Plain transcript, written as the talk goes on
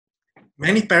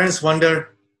Many parents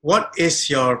wonder, what is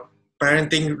your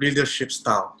parenting leadership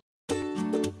style?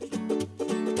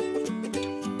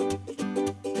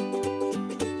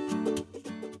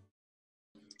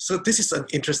 So this is an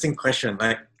interesting question.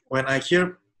 Like when I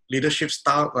hear leadership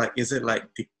style, like is it like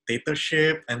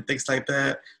dictatorship and things like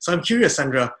that? So I'm curious,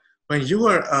 Sandra, when you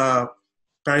were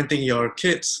parenting your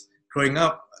kids growing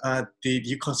up, did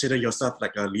you consider yourself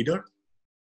like a leader?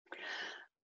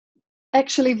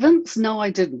 Actually, Vince, no,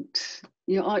 I didn't.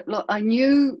 I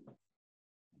knew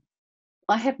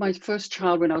I had my first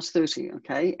child when I was 30,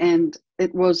 okay? And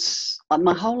it was,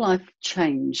 my whole life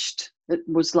changed. It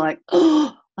was like,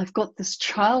 oh, I've got this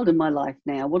child in my life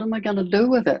now. What am I going to do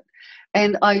with it?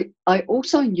 And I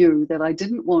also knew that I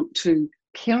didn't want to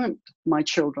parent my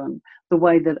children the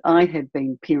way that I had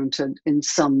been parented in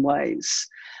some ways.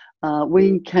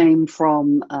 We came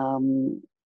from,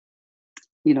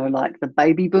 like the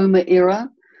baby boomer era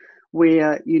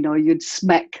where, you'd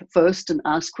smack first and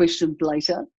ask questions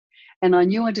later. And I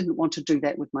knew I didn't want to do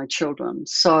that with my children.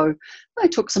 So I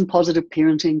took some positive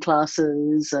parenting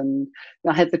classes, and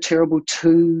I had the terrible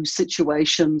two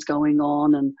situations going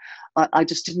on, and I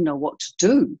just didn't know what to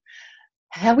do.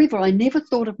 However, I never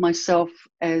thought of myself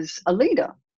as a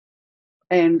leader.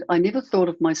 And I never thought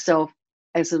of myself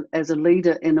as a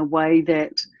leader in a way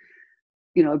that,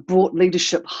 brought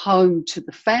leadership home to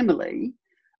the family.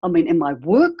 I mean, in my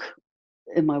work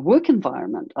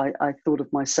environment, I thought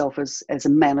of myself as a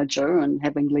manager and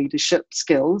having leadership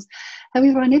skills.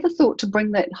 However, I never thought to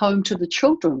bring that home to the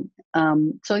children.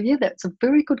 So yeah, that's a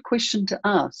very good question to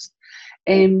ask.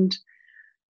 And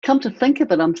come to think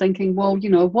of it, I'm thinking, well,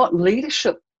 what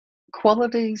leadership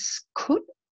qualities could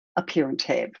a parent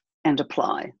have and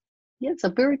apply? Yeah, it's a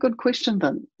very good question,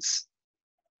 Vince.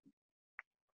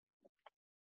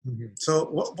 Mm-hmm. So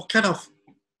what kind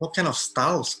of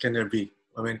styles can there be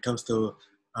when it comes to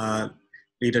uh,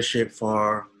 leadership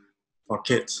for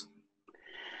kids?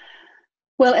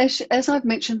 Well, as I've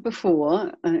mentioned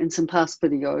before in some past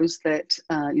videos, that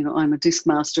I'm a disc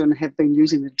master and have been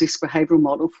using the disc behavioural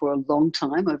model for a long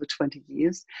time, over 20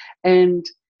 years. And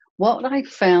what I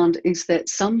found is that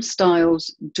some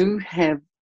styles do have,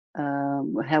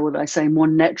 how would I say, more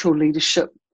natural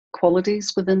leadership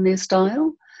qualities within their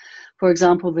style. For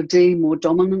example, the D, more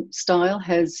dominant style,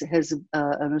 has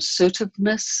an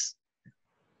assertiveness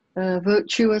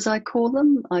virtue, as I call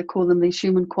them. I call them these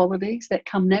human qualities that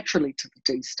come naturally to the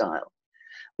D style,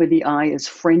 where the I is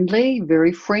friendly,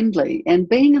 very friendly. And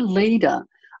being a leader,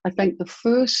 I think the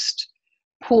first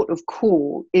port of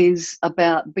call is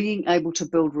about being able to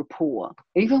build rapport,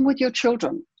 even with your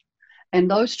children. And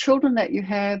those children that you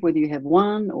have, whether you have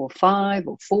 1 or 5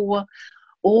 or 4,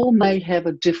 all may have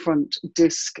a different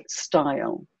disc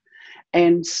style.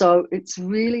 And so it's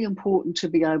really important to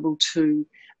be able to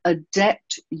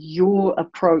adapt your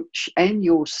approach and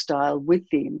your style with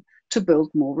them to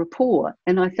build more rapport.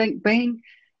 And I think being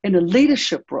in a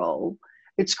leadership role,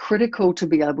 it's critical to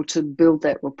be able to build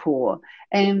that rapport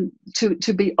and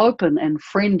to be open and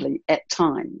friendly at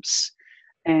times.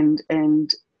 And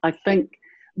I think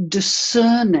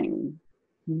discerning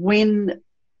when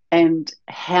and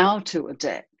how to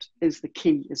adapt is the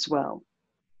key as well.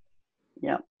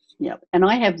 Yeah. Yeah. And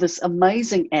I have this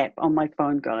amazing app on my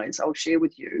phone, guys. I'll share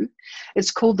with you.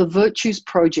 It's called the Virtues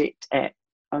Project app.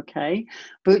 Okay.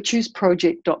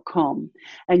 virtuesproject.com.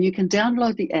 And you can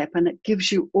download the app, and it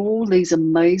gives you all these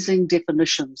amazing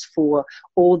definitions for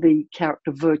all the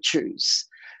character virtues.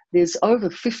 There's over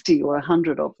 50 or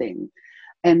 100 of them.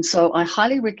 And so I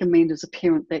highly recommend as a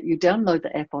parent that you download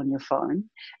the app on your phone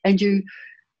and you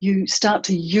start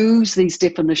to use these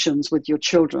definitions with your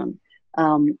children.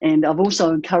 And I've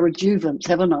also encouraged you, Vince,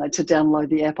 haven't I, to download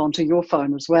the app onto your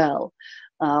phone as well.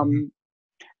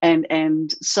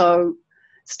 And so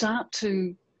start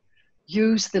to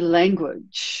use the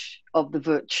language of the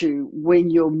virtue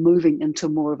when you're moving into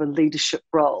more of a leadership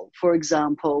role. For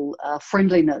example,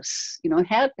 friendliness.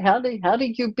 How do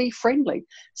you be friendly?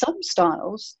 Some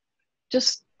styles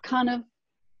just kind of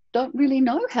don't really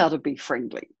know how to be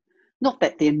friendly. Not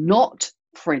that they're not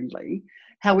friendly.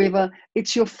 However,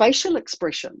 it's your facial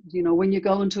expression. When you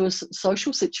go into a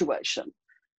social situation,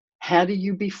 how do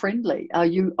you be friendly? Are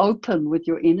you open with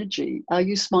your energy? Are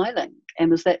you smiling?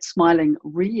 And is that smiling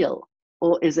real,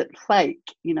 or is it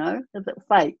fake? Is it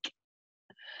fake?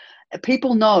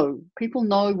 People know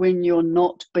when you're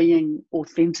not being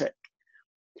authentic.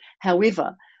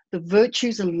 However, the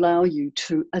virtues allow you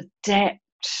to adapt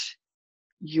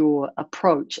your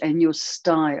approach and your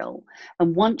style.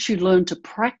 And once you learn to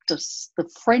practice the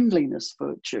friendliness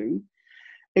virtue,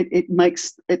 it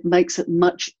makes it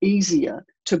much easier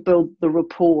to build the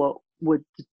rapport with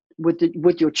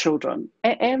with your children,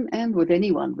 and with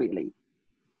anyone really,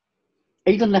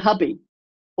 even the hubby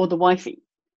or the wifey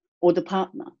or the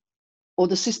partner or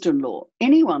the sister-in-law,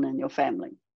 anyone in your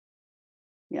family.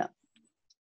 Yeah.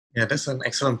 Yeah, that's an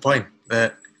excellent point.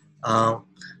 That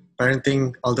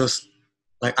parenting, all those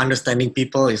like understanding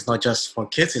people is not just for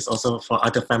kids; it's also for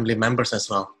other family members as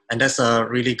well. And that's a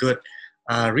really good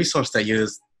resource that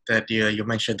you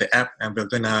mentioned, the app, and we're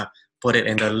gonna put it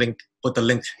in the link. Put the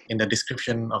link in the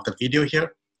description of the video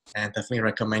here, and definitely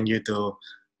recommend you to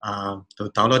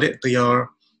download it to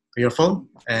your phone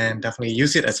and definitely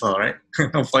use it as well. Right?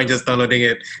 No point just downloading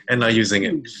it and not using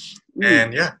it.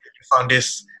 And yeah, if you found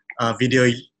this video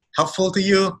helpful to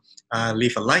you,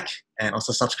 leave a like and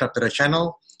also subscribe to the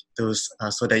channel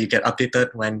so that you get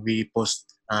updated when we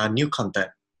post new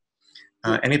content.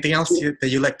 Anything else that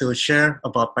you like to share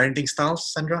about parenting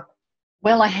styles, Sandra?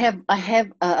 Well, I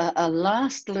have a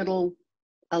last little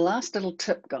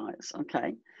tip, guys.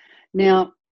 Okay,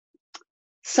 now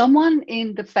someone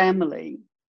in the family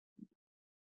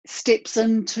steps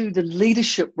into the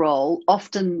leadership role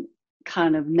often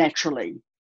kind of naturally,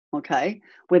 okay,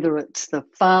 whether it's the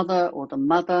father or the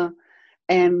mother.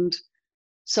 And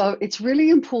so it's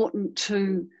really important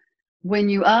to, when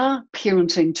you are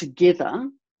parenting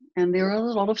together, and there are a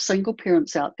lot of single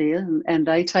parents out there, and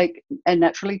they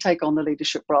naturally take on the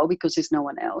leadership role because there's no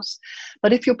one else.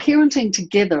 But if you're parenting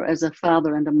together as a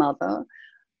father and a mother,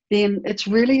 then it's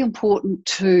really important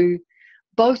to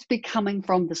both be coming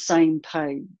from the same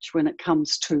page when it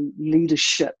comes to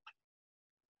leadership,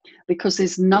 because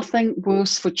there's nothing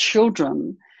worse for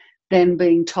children than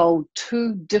being told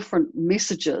two different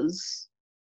messages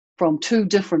from two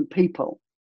different people,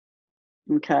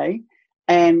 okay,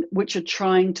 and which are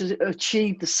trying to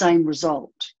achieve the same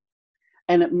result.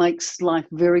 And it makes life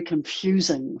very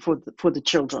confusing for the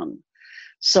children.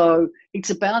 So it's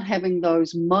about having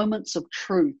those moments of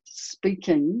truth,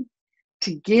 speaking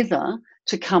together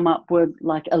to come up with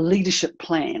like a leadership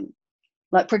plan.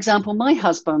 Like, for example, my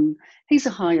husband, he's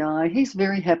a high I. He's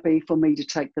very happy for me to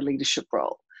take the leadership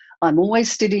role. I'm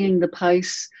always steadying the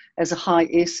pace as a high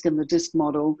S in the DISC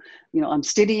model. You know, I'm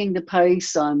steadying the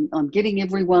pace. I'm getting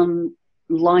everyone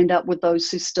lined up with those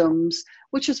systems,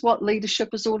 which is what leadership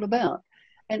is all about.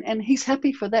 And he's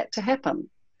happy for that to happen.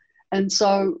 And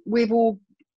so we've all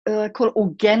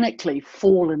organically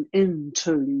fallen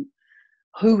into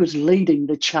who is leading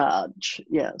the charge.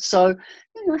 Yeah. So,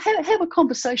 you know, have a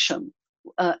conversation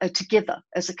together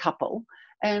as a couple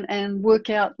and work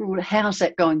out how's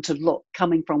that going to look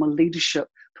coming from a leadership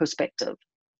perspective.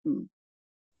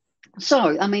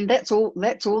 So, I mean, that's all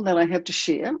that I have to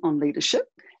share on leadership.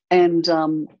 And,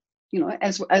 you know,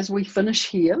 as we finish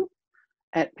here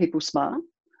at People Smart,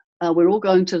 we're all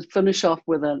going to finish off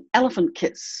with an elephant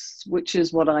kiss, which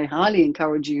is what I highly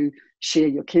encourage you share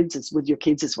with your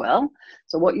kids as well.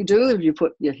 So what you do is you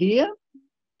put your here,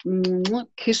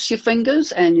 kiss your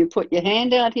fingers, and you put your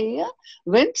hand out here.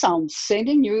 Vince, I'm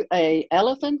sending you a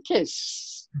elephant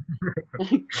kiss.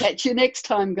 Catch you next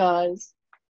time, guys.